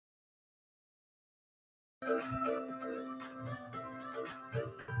Bon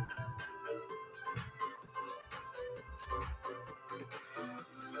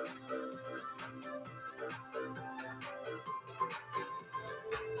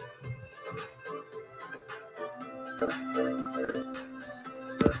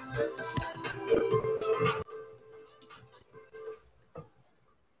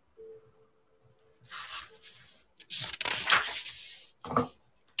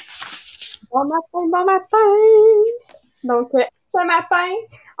matin, bon matin! Donc, ce matin,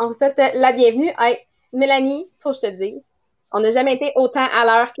 on vous souhaite la bienvenue. Hey, Mélanie, faut que je te dise, on n'a jamais été autant à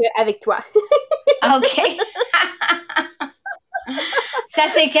l'heure qu'avec toi. OK. Ça,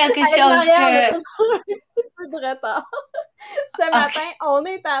 c'est quelque Avec chose Maria, on a que... toujours un petit peu de retard. Ce matin, on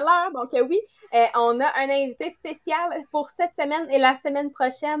est à l'heure. Donc, oui, on a un invité spécial pour cette semaine et la semaine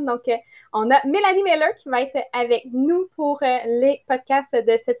prochaine. Donc, on a Mélanie Miller qui va être avec nous pour les podcasts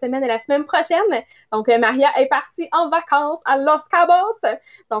de cette semaine et la semaine prochaine. Donc, Maria est partie en vacances à Los Cabos.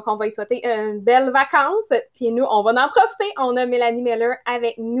 Donc, on va y souhaiter une belle vacances. Puis nous, on va en profiter. On a Mélanie Miller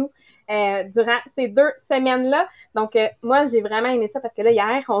avec nous durant ces 2 semaines-là. Donc, moi, j'ai vraiment aimé ça parce que là,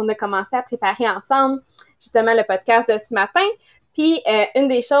 hier, on a commencé à préparer ensemble justement le podcast de ce matin. Puis, une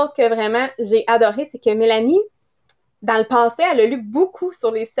des choses que vraiment j'ai adoré, c'est que Mélanie, dans le passé, elle a lu beaucoup sur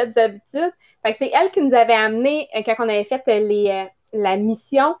les 7 habitudes. Fait que c'est elle qui nous avait amené, quand on avait fait la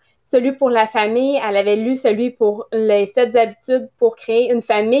mission, celui pour la famille, elle avait lu celui pour les 7 habitudes pour créer une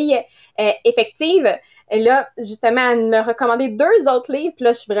famille effective. Et là, justement, elle me recommandé 2 autres livres. Puis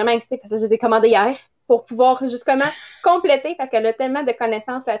là, je suis vraiment excitée parce que je les ai commandés hier pour pouvoir justement compléter, parce qu'elle a tellement de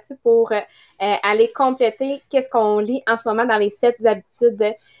connaissances là-dessus pour aller compléter qu'est-ce qu'on lit en ce moment dans les 7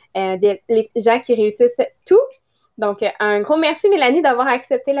 habitudes des gens qui réussissent tout. Donc, un gros merci, Mélanie, d'avoir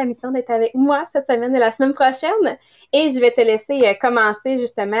accepté la mission d'être avec moi cette semaine et la semaine prochaine. Et je vais te laisser commencer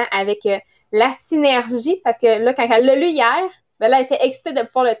justement avec la synergie, parce que là, quand elle l'a lu hier, ben là, elle était excitée de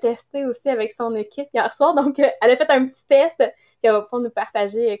pouvoir le tester aussi avec son équipe hier soir. Donc, elle a fait un petit test, puis elle va pouvoir nous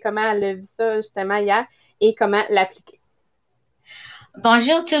partager comment elle a vu ça justement hier et comment l'appliquer.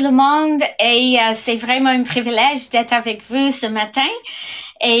 Bonjour tout le monde et c'est vraiment un privilège d'être avec vous ce matin.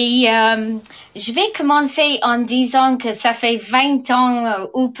 Et je vais commencer en disant que ça fait 20 ans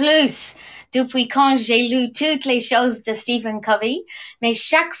ou plus depuis quand j'ai lu toutes les choses de Stephen Covey. Mais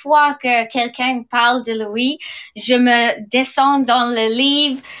chaque fois que quelqu'un parle de lui, je me descends dans le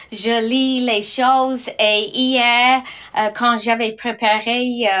livre, je lis les choses. Et hier, quand j'avais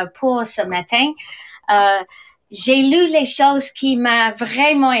préparé pour ce matin, j'ai lu les choses qui m'ont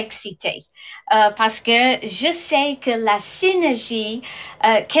vraiment excitée parce que je sais que la synergie,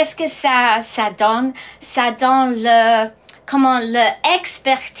 qu'est-ce que ça donne? Ça donne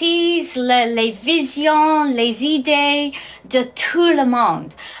l'expertise, les visions, les idées de tout le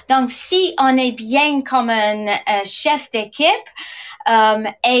monde. Donc, si on est bien comme un chef d'équipe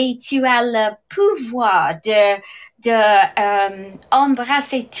et tu as le pouvoir de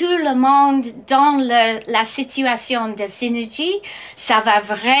embrasser tout le monde dans la situation de synergie, ça va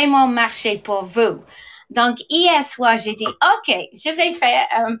vraiment marcher pour vous. Donc, hier soir, j'ai dit, OK, je vais faire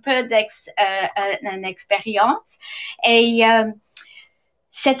un peu d'une expérience. Et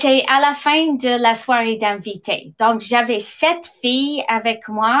c'était à la fin de la soirée d'invités. Donc, j'avais 7 filles avec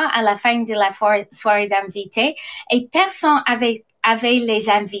moi à la fin de la soirée d'invités et personne avait les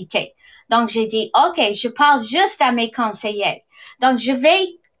invités. Donc, j'ai dit, OK, je parle juste à mes conseillers. Donc, je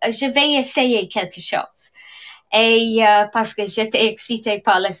vais essayer quelque chose. Et parce que j'étais excitée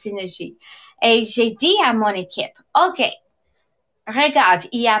par la synergie. Et j'ai dit à mon équipe, OK, regarde,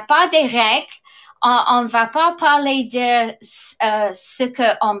 il n'y a pas de règles. On va pas parler de ce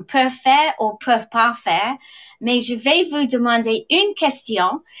qu'on peut faire ou peut pas faire, mais je vais vous demander une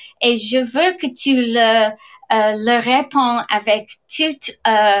question et je veux que tu le réponds avec toute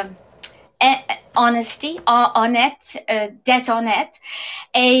honesty, d'être honnête.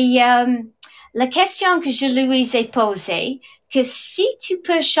 Et la question que je lui ai posée, que si tu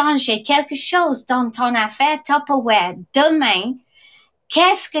peux changer quelque chose dans ton affaire Tupperware demain,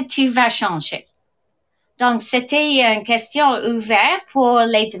 qu'est-ce que tu vas changer? Donc, c'était une question ouverte pour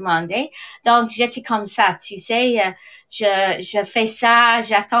les demander. Donc, j'étais comme ça, tu sais, je fais ça,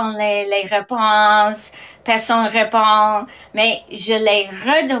 j'attends les réponses, personne répond, mais je l'ai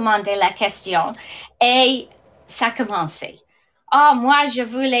redemandé la question et ça a commencé. Ah, moi, je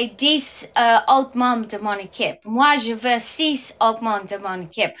voulais 10 autres membres de mon équipe. Moi, je veux 6 autres membres de mon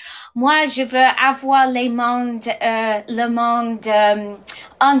équipe. Moi, je veux avoir le monde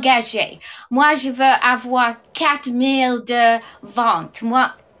engagé. Moi, je veux avoir 4000 de ventes. Moi,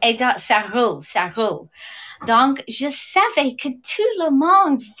 et ça roule. Donc, je savais que tout le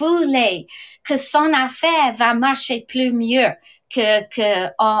monde voulait que son affaire va marcher plus mieux que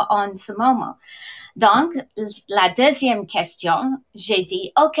en ce moment. Donc, la deuxième question, j'ai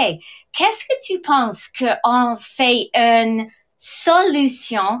dit, OK, qu'est-ce que tu penses qu'on fait une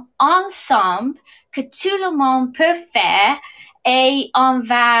solution ensemble que tout le monde peut faire et on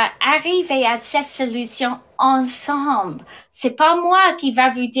va arriver à cette solution ensemble. C'est pas moi qui va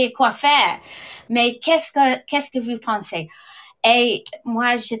vous dire quoi faire, mais qu'est-ce que vous pensez? Et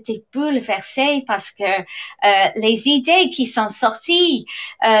moi, j'étais bouleversée parce que les idées qui sont sorties,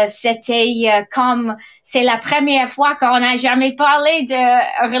 c'était comme c'est la première fois qu'on n'a jamais parlé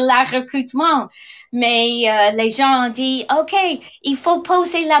de la recrutement. Mais les gens ont dit, OK, il faut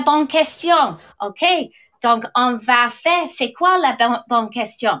poser la bonne question. OK, donc on va faire, c'est quoi la bonne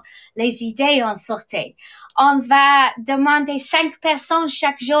question? Les idées ont sorti. On va demander 5 personnes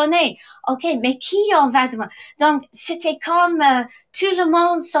chaque journée. OK, mais qui on va demander? Donc, c'était comme tout le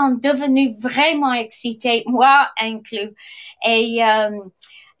monde sont devenus vraiment excités, moi inclus. Et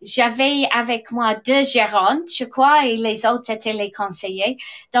j'avais avec moi 2 gérantes, je crois, et les autres étaient les conseillers.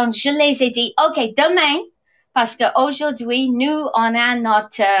 Donc, je les ai dit, OK, demain, parce qu'aujourd'hui, nous, on a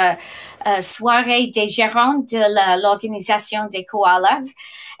notre soirée des gérants de l'organisation des koalas.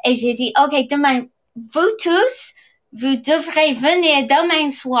 Et j'ai dit, OK, demain, vous tous, vous devrez venir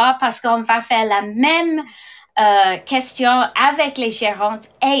demain soir parce qu'on va faire la même question avec les gérantes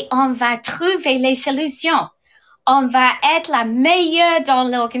et on va trouver les solutions. On va être la meilleure dans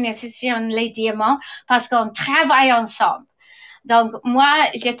l'organisation Les Diamants parce qu'on travaille ensemble. Donc, moi,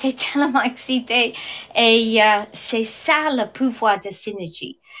 j'étais tellement excitée et c'est ça le pouvoir de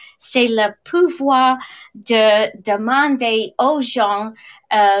Synergie. C'est le pouvoir de demander aux gens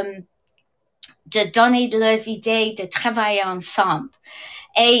de donner leurs idées, de travailler ensemble.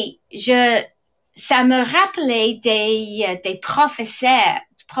 Et ça me rappelait des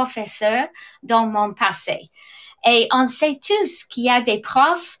professeurs dans mon passé. Et on sait tous qu'il y a des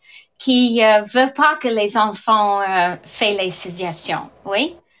profs qui veulent pas que les enfants fassent les suggestions,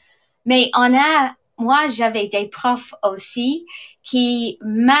 oui. Mais moi, j'avais des profs aussi qui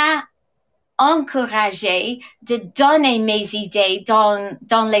m'a encouragé de donner mes idées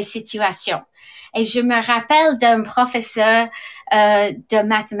dans les situations. Et je me rappelle d'un professeur de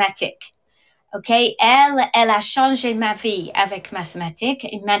mathématiques. OK, elle a changé ma vie avec mathématiques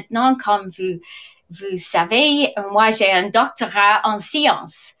et maintenant, comme vous savez, moi j'ai un doctorat en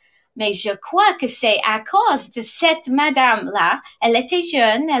sciences. Mais je crois que c'est à cause de cette madame-là. Elle était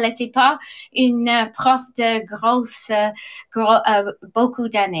jeune, elle n'était pas une prof de beaucoup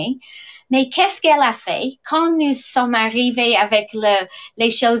d'années. Mais qu'est-ce qu'elle a fait quand nous sommes arrivés avec les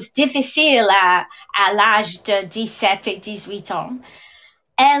choses difficiles à l'âge de 17 et 18 ans?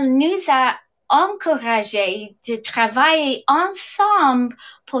 Elle nous a encouragé de travailler ensemble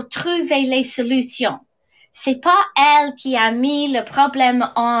pour trouver les solutions. C'est pas elle qui a mis le problème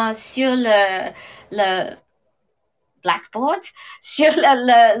sur le blackboard, sur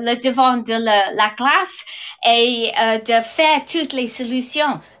le devant de la classe et de faire toutes les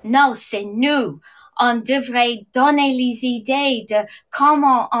solutions. Non, c'est nous. On devrait donner les idées de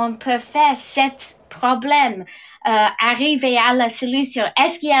comment on peut faire cet problème, arriver à la solution.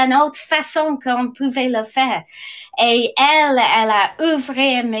 Est-ce qu'il y a une autre façon qu'on pouvait le faire? Et elle a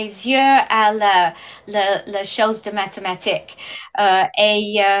ouvert mes yeux à la chose de mathématiques.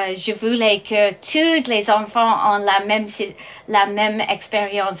 Je voulais que tous les enfants ont la même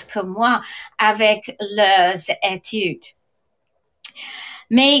expérience que moi avec leurs études.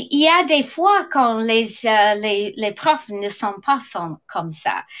 Mais il y a des fois quand les profs ne sont pas comme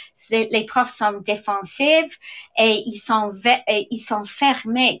ça. Les profs sont défensifs et ils sont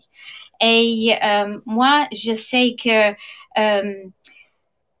fermés. Et moi, je sais que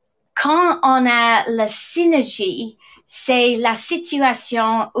quand on a la synergie, c'est la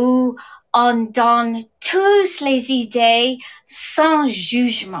situation où on donne tous les idées sans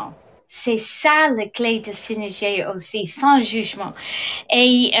jugement. C'est ça la clé de Synergie aussi, sans jugement.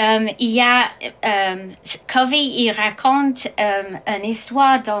 Et il y a Covey, il raconte une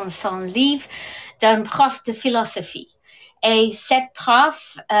histoire dans son livre d'un prof de philosophie. Et cette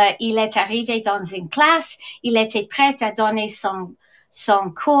prof, il est arrivé dans une classe, il était prêt à donner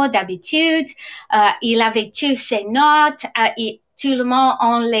son cours d'habitude, il avait tous ses notes, tout le monde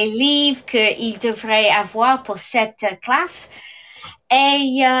a les livres qu'il devrait avoir pour cette classe.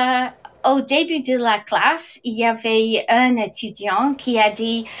 Et au début de la classe, il y avait un étudiant qui a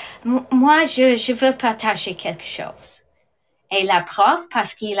dit, moi, je veux partager quelque chose. Et la prof,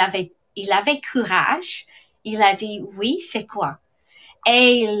 parce qu'il avait courage, il a dit, oui, c'est quoi?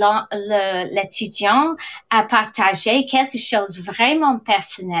 et l'étudiant a partagé quelque chose vraiment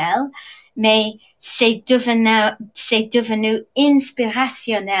personnel, mais c'est devenu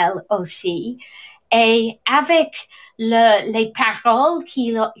inspirationnel aussi. Et avec les paroles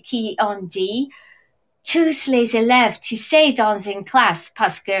qui ont dit, tous les élèves, tu sais, dans une classe,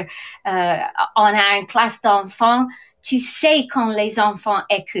 parce que on a une classe d'enfants, tu sais quand les enfants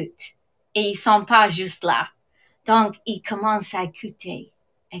écoutent et ils sont pas juste là. Donc, ils commencent à écouter.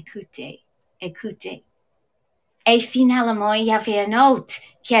 Et finalement, il y avait un autre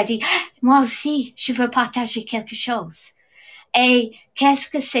qui a dit, moi aussi, je veux partager quelque chose. Et qu'est-ce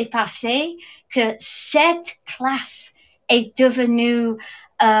que s'est passé? Que cette classe est devenue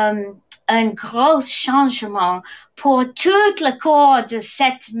un gros changement pour tout le cours de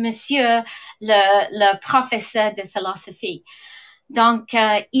cet monsieur, le professeur de philosophie. Donc,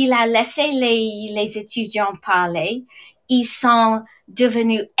 il a laissé les étudiants parler. Ils sont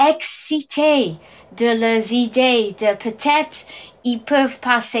devenus excités de leurs idées, de peut-être ils peuvent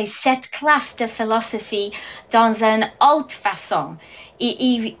passer cette classe de philosophie dans une autre façon.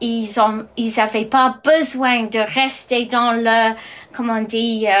 Ils avaient pas besoin de rester dans comment on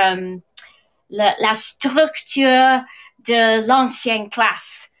dit, la structure de l'ancienne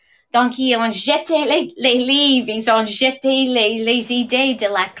classe. Donc, ils ont jeté les livres, ils ont jeté les idées de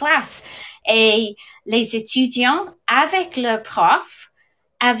la classe. Et les étudiants, avec le prof,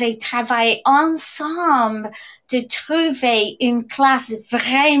 avaient travaillé ensemble de trouver une classe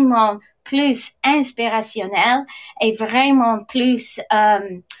vraiment plus inspirationnelle et vraiment plus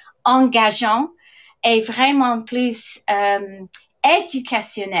engageante et vraiment plus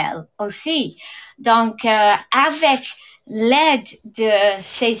éducationnelle aussi. Donc, avec l'aide de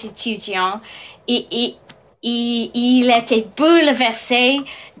ces étudiants, il était bouleversé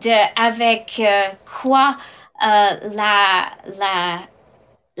avec quoi la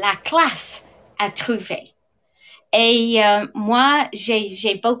classe a trouvé. Et moi,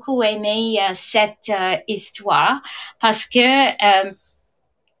 j'ai beaucoup aimé cette histoire parce que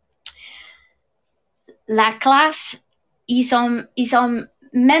la classe, ils ont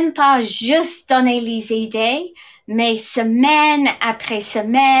même pas juste donné les idées, mais semaine après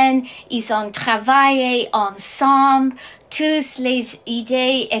semaine, ils ont travaillé ensemble. Toutes les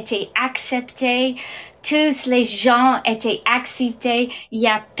idées étaient acceptées. Tous les gens étaient acceptés. Il y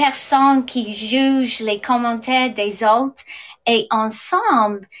a personne qui juge les commentaires des autres. Et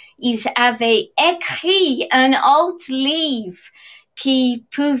ensemble, ils avaient écrit un autre livre qui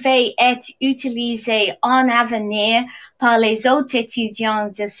pouvait être utilisé en avenir par les autres étudiants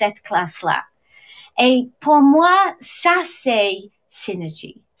de cette classe-là. Et pour moi, ça c'est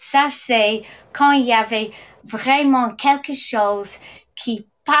Synergie. Ça c'est quand il y avait vraiment quelque chose qui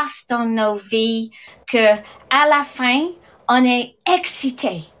passe dans nos vies que à la fin, on est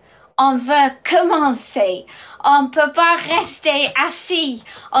excité. On veut commencer. On peut pas rester assis.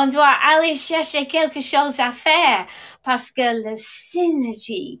 On doit aller chercher quelque chose à faire parce que la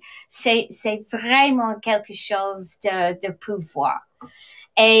synergie, c'est vraiment quelque chose de pouvoir.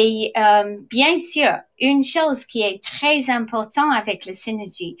 Et bien sûr, une chose qui est très importante avec la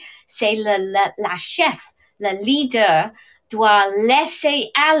synergie, c'est la chef, le leader doit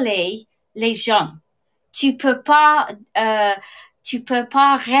laisser aller les gens. Tu peux pas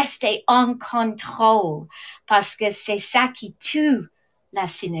rester en contrôle parce que c'est ça qui tue la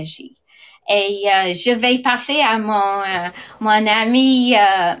synergie. Et je vais passer à mon amie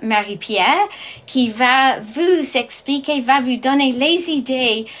Marie-Pierre qui va vous expliquer, va vous donner les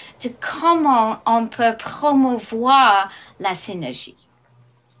idées de comment on peut promouvoir la synergie.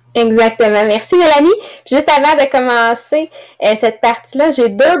 Exactement. Merci, Mélanie. Juste avant de commencer cette partie-là, j'ai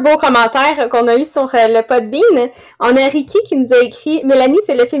 2 beaux commentaires qu'on a eus sur le Podbean. On a Ricky qui nous a écrit « Mélanie,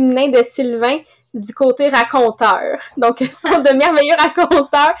 c'est le féminin de Sylvain du côté raconteur. » Donc, ce sont de merveilleux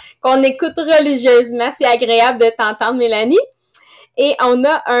raconteurs qu'on écoute religieusement. C'est agréable de t'entendre, Mélanie. Et on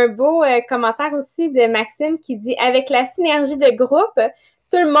a un beau commentaire aussi de Maxime qui dit « Avec la synergie de groupe,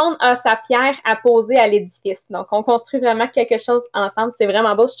 tout le monde a sa pierre à poser à l'édifice. » Donc, on construit vraiment quelque chose ensemble. C'est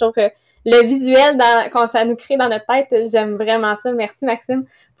vraiment beau. Je trouve que le visuel quand ça nous crée dans notre tête, j'aime vraiment ça. Merci, Maxime,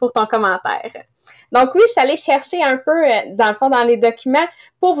 pour ton commentaire. Donc oui, je suis allée chercher un peu, dans le fond, dans les documents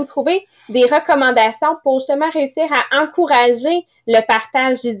pour vous trouver des recommandations pour justement réussir à encourager le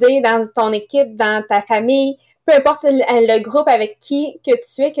partage d'idées dans ton équipe, dans ta famille, peu importe le groupe avec qui que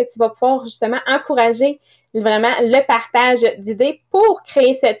tu es, que tu vas pouvoir justement encourager vraiment le partage d'idées pour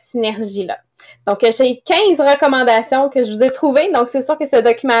créer cette synergie-là. Donc, j'ai 15 recommandations que je vous ai trouvées. Donc, c'est sûr que ce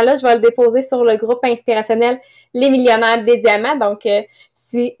document-là, je vais le déposer sur le groupe inspirationnel Les Millionnaires des Diamants. Donc,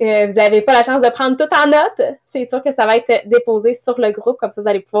 Si vous n'avez pas la chance de prendre tout en notes, c'est sûr que ça va être déposé sur le groupe. Comme ça, vous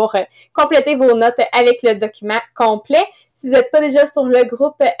allez pouvoir compléter vos notes avec le document complet. Si vous n'êtes pas déjà sur le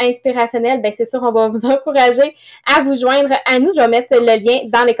groupe inspirationnel, ben c'est sûr, on va vous encourager à vous joindre à nous. Je vais mettre le lien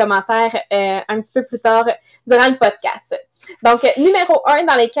dans les commentaires un petit peu plus tard durant le podcast. Donc, numéro 1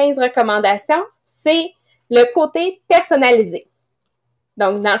 dans les 15 recommandations, c'est le côté personnalisé.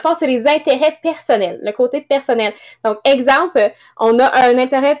 Donc, dans le fond, c'est les intérêts personnels, le côté personnel. Donc, exemple, on a un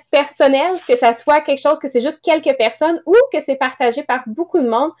intérêt personnel, que ça soit quelque chose que c'est juste quelques personnes ou que c'est partagé par beaucoup de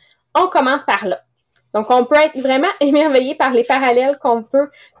monde. On commence par là. Donc, on peut être vraiment émerveillé par les parallèles qu'on peut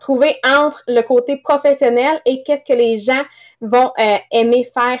trouver entre le côté professionnel et qu'est-ce que les gens vont aimer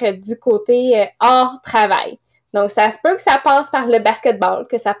faire du côté hors travail. Donc, ça se peut que ça passe par le basketball,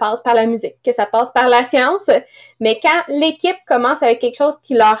 que ça passe par la musique, que ça passe par la science, mais quand l'équipe commence avec quelque chose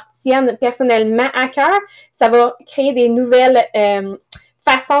qui leur tienne personnellement à cœur, ça va créer des nouvelles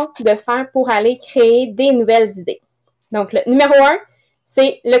façons de faire pour aller créer des nouvelles idées. Donc, le numéro 1,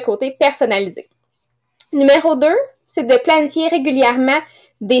 c'est le côté personnalisé. Numéro 2, c'est de planifier régulièrement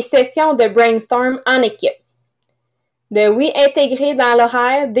des sessions de brainstorm en équipe. De, intégrer dans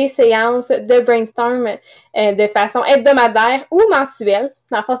l'horaire des séances de brainstorm de façon hebdomadaire ou mensuelle.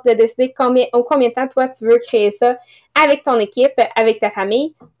 Dans le fond, c'est de décider combien de temps, toi, tu veux créer ça avec ton équipe, avec ta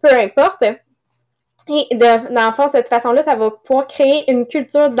famille, peu importe. Et dans le fond, de cette façon-là, ça va pouvoir créer une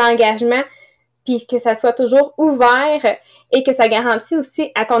culture d'engagement puis que ça soit toujours ouvert et que ça garantit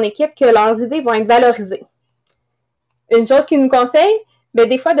aussi à ton équipe que leurs idées vont être valorisées. Une chose qu'ils nous conseillent, ben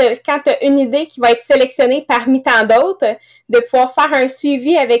des fois, quand tu as une idée qui va être sélectionnée parmi tant d'autres, de pouvoir faire un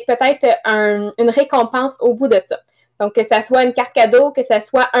suivi avec peut-être une récompense au bout de ça. Donc, que ça soit une carte cadeau, que ça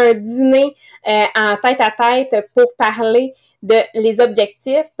soit un dîner en tête-à-tête pour parler de les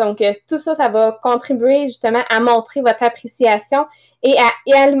objectifs. Donc, tout ça, ça va contribuer justement à montrer votre appréciation et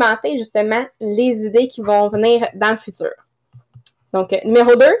à alimenter justement les idées qui vont venir dans le futur. Donc,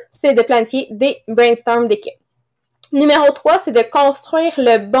 numéro 2, c'est de planifier des brainstorms d'équipe. Numéro 3, c'est de construire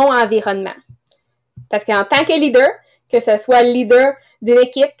le bon environnement. Parce qu'en tant que leader, que ce soit le leader d'une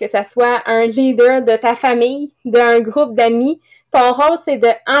équipe, que ce soit un leader de ta famille, d'un groupe d'amis, ton rôle, c'est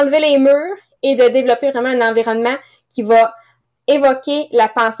d'enlever les murs et de développer vraiment un environnement qui va évoquer la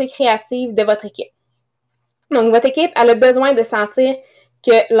pensée créative de votre équipe. Donc, votre équipe, elle a besoin de sentir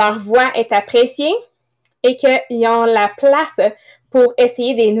que leur voix est appréciée et qu'ils ont la place pour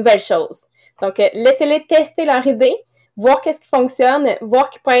essayer des nouvelles choses. Donc, laissez-les tester leur idée, voir qu'est-ce qui fonctionne, voir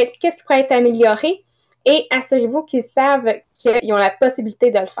qu'est-ce qui pourrait être amélioré et assurez-vous qu'ils savent qu'ils ont la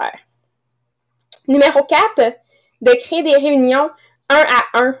possibilité de le faire. Numéro 4, de créer des réunions 1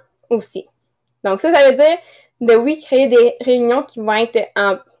 à 1 aussi. Donc, ça veut dire de, créer des réunions qui vont être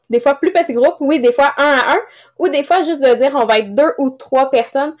des fois plus petits groupes, des fois 1 à 1, ou des fois juste de dire on va être 2 ou 3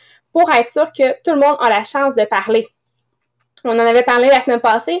 personnes pour être sûr que tout le monde a la chance de parler. On en avait parlé la semaine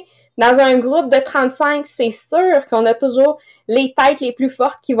passée. Dans un groupe de 35, c'est sûr qu'on a toujours les têtes les plus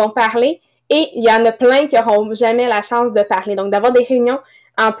fortes qui vont parler et il y en a plein qui n'auront jamais la chance de parler. Donc, d'avoir des réunions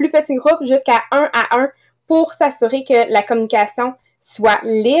en plus petits groupes jusqu'à 1 à 1 pour s'assurer que la communication soit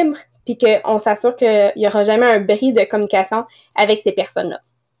libre puis qu'on s'assure qu'il n'y aura jamais un bris de communication avec ces personnes-là.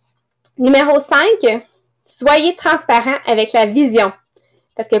 Numéro 5, soyez transparent avec la vision.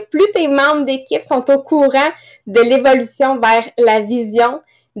 Parce que plus tes membres d'équipe sont au courant de l'évolution vers la vision,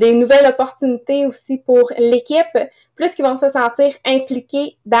 des nouvelles opportunités aussi pour l'équipe, plus qu'ils vont se sentir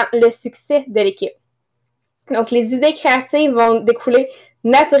impliqués dans le succès de l'équipe. Donc, les idées créatives vont découler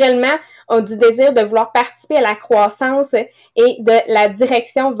naturellement du désir de vouloir participer à la croissance et de la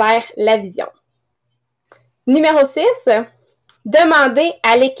direction vers la vision. Numéro 6, demandez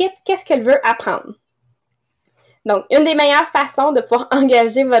à l'équipe qu'est-ce qu'elle veut apprendre. Donc, une des meilleures façons de pouvoir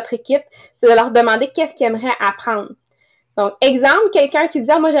engager votre équipe, c'est de leur demander qu'est-ce qu'ils aimeraient apprendre. Donc, exemple, quelqu'un qui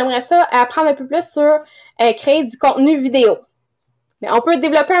dit « moi, j'aimerais ça apprendre un peu plus sur créer du contenu vidéo ». Mais on peut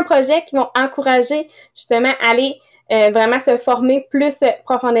développer un projet qui va encourager justement à aller vraiment se former plus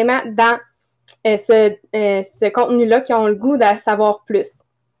profondément dans ce contenu-là qui ont le goût d'en savoir plus.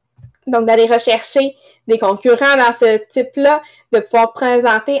 Donc, d'aller rechercher des concurrents dans ce type-là, de pouvoir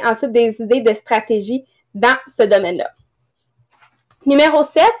présenter ensuite des idées de stratégie dans ce domaine-là. Numéro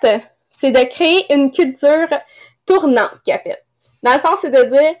 7, c'est de créer une culture tournante, qu'il appelle. Dans le fond, c'est de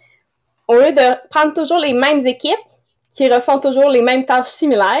dire, au lieu de prendre toujours les mêmes équipes qui refont toujours les mêmes tâches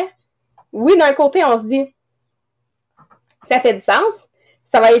similaires, d'un côté, on se dit, ça fait du sens,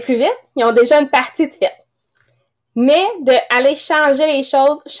 ça va aller plus vite, ils ont déjà une partie de fait. Mais d'aller changer les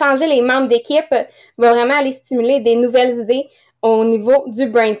choses, changer les membres d'équipe, va vraiment aller stimuler des nouvelles idées au niveau du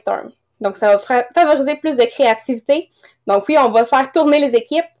brainstorm. Donc, ça va favoriser plus de créativité. Donc, oui, on va faire tourner les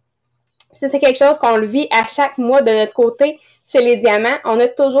équipes. Ça, c'est quelque chose qu'on le vit à chaque mois de notre côté chez les Diamants. On a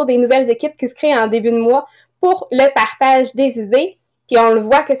toujours des nouvelles équipes qui se créent en début de mois pour le partage des idées. Puis on le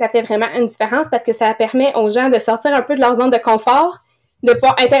voit que ça fait vraiment une différence parce que ça permet aux gens de sortir un peu de leur zone de confort, de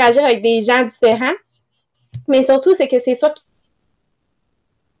pouvoir interagir avec des gens différents. Mais surtout, c'est que c'est sûr qu'ils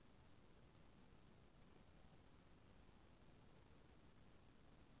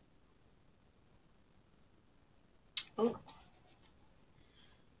Oh,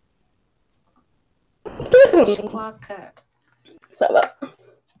 je crois que ça va.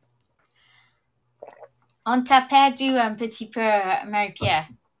 on t'a perdu un petit peu, Marie-Pierre.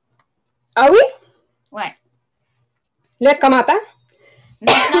 Ah oui? Ouais. Laisse commentaire.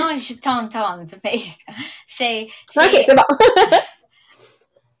 Maintenant, je t'entends. C'est... OK, c'est bon.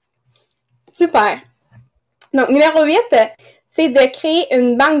 Super. Donc, numéro 8, c'est de créer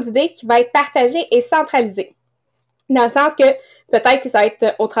une banque d'idées qui va être partagée et centralisée. Dans le sens que peut-être que ça va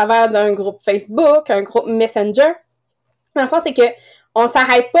être au travers d'un groupe Facebook, un groupe Messenger. En fait, c'est qu'on ne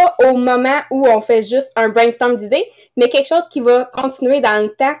s'arrête pas au moment où on fait juste un brainstorm d'idées, mais quelque chose qui va continuer dans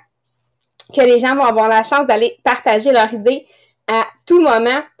le temps, que les gens vont avoir la chance d'aller partager leurs idées à tout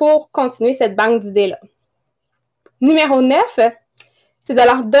moment pour continuer cette banque d'idées-là. Numéro 9, c'est de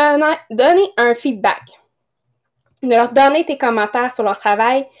leur donner un feedback. De leur donner tes commentaires sur leur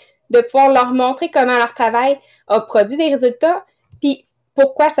travail, de pouvoir leur montrer comment leur travail a produit des résultats, puis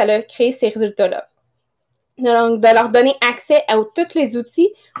pourquoi ça a créé ces résultats-là. Donc, de leur donner accès à tous les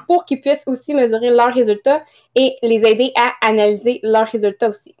outils pour qu'ils puissent aussi mesurer leurs résultats et les aider à analyser leurs résultats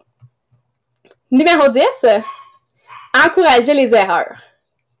aussi. Numéro 10, encourager les erreurs.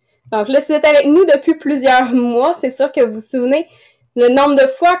 Donc là, si vous êtes avec nous depuis plusieurs mois, c'est sûr que vous vous souvenez le nombre de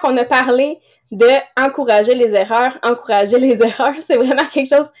fois qu'on a parlé de encourager les erreurs. Encourager les erreurs, c'est vraiment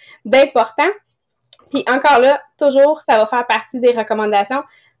quelque chose d'important. Puis encore là, toujours, ça va faire partie des recommandations.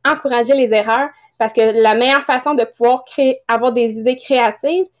 Encourager les erreurs, parce que la meilleure façon de pouvoir avoir des idées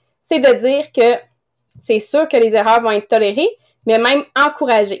créatives, c'est de dire que c'est sûr que les erreurs vont être tolérées, mais même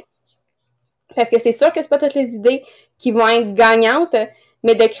encouragées. Parce que c'est sûr que c'est pas toutes les idées qui vont être gagnantes,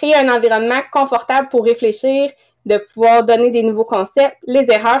 mais de créer un environnement confortable pour réfléchir, de pouvoir donner des nouveaux concepts. Les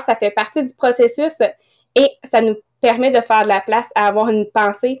erreurs, ça fait partie du processus et ça nous permet de faire de la place à avoir une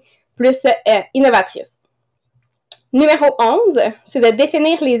pensée plus innovatrice. Numéro 11, c'est de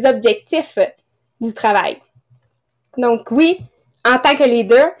définir les objectifs du travail. Donc oui, en tant que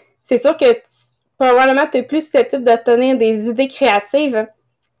leader, c'est sûr que probablement tu es plus susceptible d'obtenir des idées créatives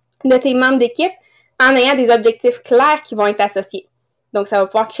de tes membres d'équipe en ayant des objectifs clairs qui vont être associés. Donc, ça va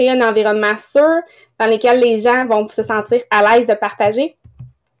pouvoir créer un environnement sûr dans lequel les gens vont se sentir à l'aise de partager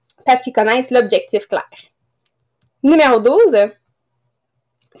parce qu'ils connaissent l'objectif clair. Numéro 12,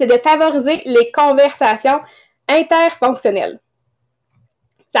 c'est de favoriser les conversations interfonctionnelles.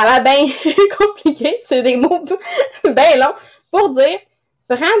 Ça a l'air bien compliqué, c'est des mots bien longs pour dire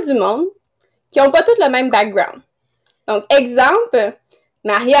prends du monde qui n'ont pas tous le même background. Donc, exemple,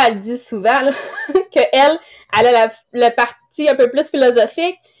 Maria, elle dit souvent qu'elle a la partie un peu plus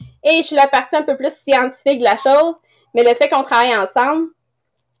philosophique et je suis la partie un peu plus scientifique de la chose, mais le fait qu'on travaille ensemble,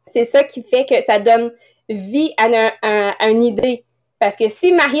 c'est ça qui fait que ça donne vie à une idée. Parce que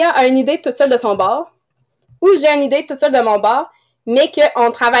si Maria a une idée toute seule de son bord, ou j'ai une idée toute seule de mon bord, mais qu'on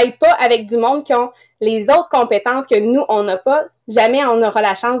ne travaille pas avec du monde qui ont les autres compétences que nous, on n'a pas, jamais on aura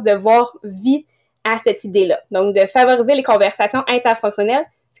la chance de voir vie à cette idée-là. Donc, de favoriser les conversations interfonctionnelles,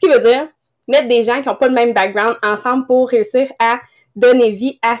 ce qui veut dire mettre des gens qui n'ont pas le même background ensemble pour réussir à donner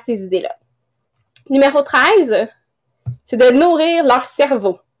vie à ces idées-là. Numéro 13, c'est de nourrir leur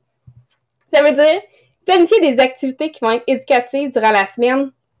cerveau. Ça veut dire planifier des activités qui vont être éducatives durant la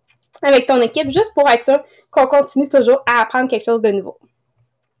semaine avec ton équipe, juste pour être sûr qu'on continue toujours à apprendre quelque chose de nouveau.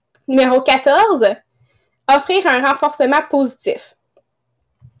 Numéro 14, offrir un renforcement positif.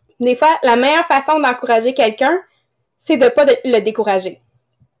 Des fois, la meilleure façon d'encourager quelqu'un, c'est de ne pas le décourager.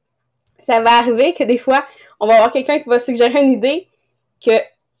 Ça va arriver que des fois, on va avoir quelqu'un qui va suggérer une idée que,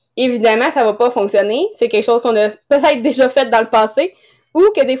 évidemment, ça ne va pas fonctionner. C'est quelque chose qu'on a peut-être déjà fait dans le passé ou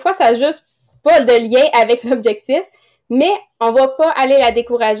que des fois, ça n'a juste pas de lien avec l'objectif, mais on ne va pas aller la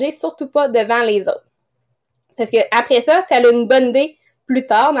décourager, surtout pas devant les autres. Parce qu'après ça, si elle a une bonne idée plus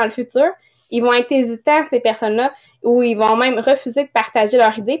tard, dans le futur, ils vont être hésitants, ces personnes-là, ou ils vont même refuser de partager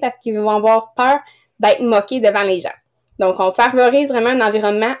leur idée parce qu'ils vont avoir peur d'être moqués devant les gens. Donc, on favorise vraiment un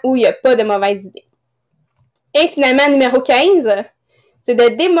environnement où il n'y a pas de mauvaises idées. Et finalement, numéro 15, c'est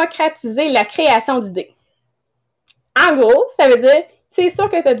de démocratiser la création d'idées. En gros, ça veut dire, c'est sûr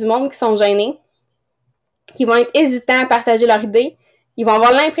que tu as du monde qui sont gênés, qui vont être hésitants à partager leur idée. ils vont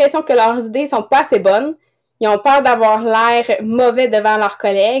avoir l'impression que leurs idées sont pas assez bonnes. Ils ont peur d'avoir l'air mauvais devant leurs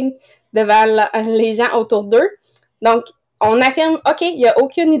collègues, devant les gens autour d'eux. Donc, on affirme, OK, il n'y a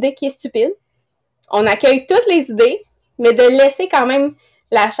aucune idée qui est stupide. On accueille toutes les idées, mais de laisser quand même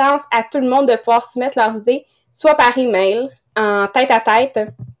la chance à tout le monde de pouvoir soumettre leurs idées, soit par email, en tête à tête,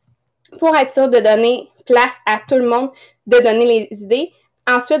 pour être sûr de donner place à tout le monde de donner les idées.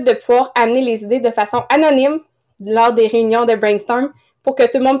 Ensuite, de pouvoir amener les idées de façon anonyme lors des réunions de brainstorm pour que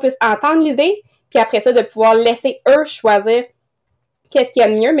tout le monde puisse entendre l'idée, puis après ça, de pouvoir laisser eux choisir qu'est-ce qu'il y a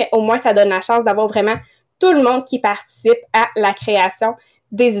de mieux, mais au moins, ça donne la chance d'avoir vraiment tout le monde qui participe à la création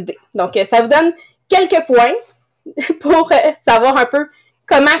des idées. Donc, ça vous donne quelques points pour savoir un peu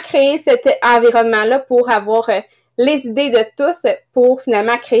comment créer cet environnement-là pour avoir les idées de tous pour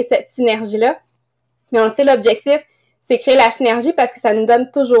finalement créer cette synergie-là. Mais on le sait, l'objectif, c'est créer la synergie parce que ça nous donne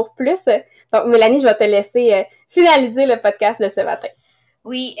toujours plus. Donc, Mélanie, je vais te laisser finaliser le podcast de ce matin.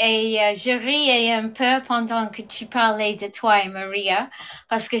 Oui, et je riais un peu pendant que tu parlais de toi et Maria,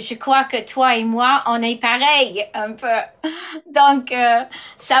 parce que je crois que toi et moi, on est pareil un peu. Donc,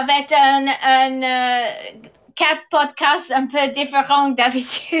 ça va être un 4 podcasts un peu différents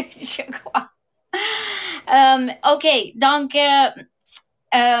d'habitude, je crois. OK, donc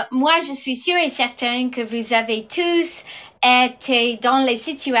moi, je suis sûre et certaine que vous avez tous été dans les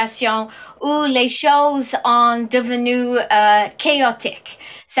situations où les choses ont devenu chaotiques.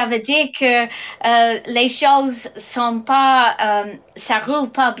 Ça veut dire que les choses sont pas, ça roule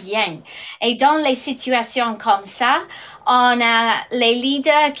pas bien. Et dans les situations comme ça, on a les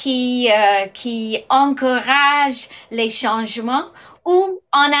leaders qui encouragent les changements ou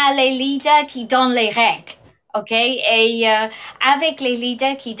on a les leaders qui donnent les règles. OK? Et avec les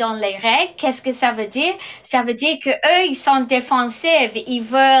leaders qui donnent les règles, qu'est-ce que ça veut dire? Ça veut dire que eux, ils sont défensifs. Ils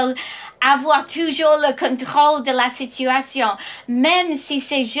veulent avoir toujours le contrôle de la situation, même si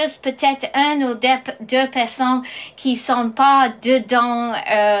c'est juste peut-être un ou deux personnes qui sont pas dedans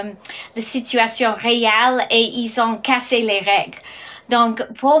la situation réelle et ils ont cassé les règles. Donc,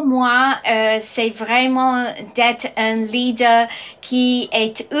 pour moi, c'est vraiment d'être un leader qui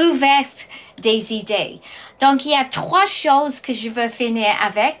est ouvert des idées. Donc, il y a 3 choses que je veux finir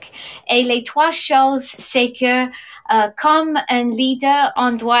avec. Et les 3 choses, c'est que comme un leader,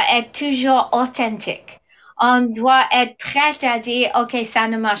 on doit être toujours authentique. On doit être prêt à dire, OK, ça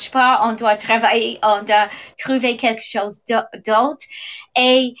ne marche pas, on doit travailler, on doit trouver quelque chose d'autre.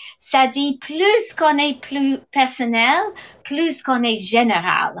 Et ça dit plus qu'on est plus personnel, plus qu'on est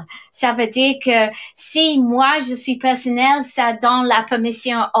général. Ça veut dire que si moi je suis personnel, ça donne la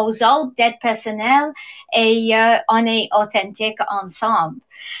permission aux autres d'être personnel et on est authentique ensemble.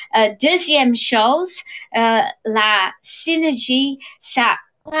 Deuxième chose, la synergie, ça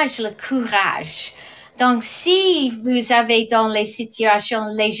encourage le courage. Donc, si vous avez dans les situations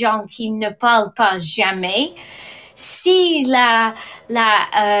les gens qui ne parlent pas jamais, si la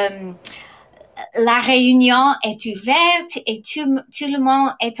réunion est ouverte et tout le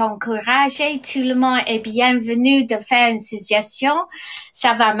monde est encouragé, tout le monde est bienvenu de faire une suggestion,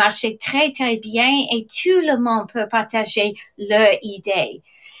 ça va marcher très, très bien et tout le monde peut partager leur idée.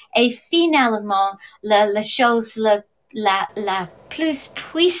 Et finalement, la chose la plus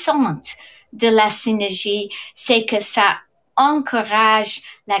puissante de la synergie, c'est que ça encourage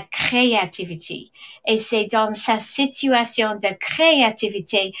la créativité. Et c'est dans sa situation de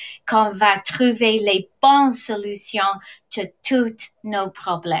créativité qu'on va trouver les bonnes solutions de tous nos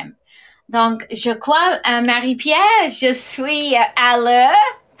problèmes. Donc, je crois, Marie-Pierre, je suis à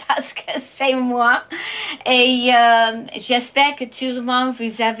l'heure parce que c'est moi. Et j'espère que tout le monde,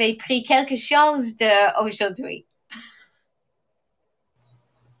 vous avez pris quelque chose d'aujourd'hui.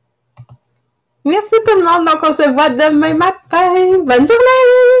 Merci tout le monde. Donc, on se voit demain matin. Bonne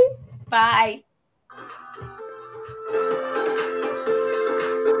journée! Bye!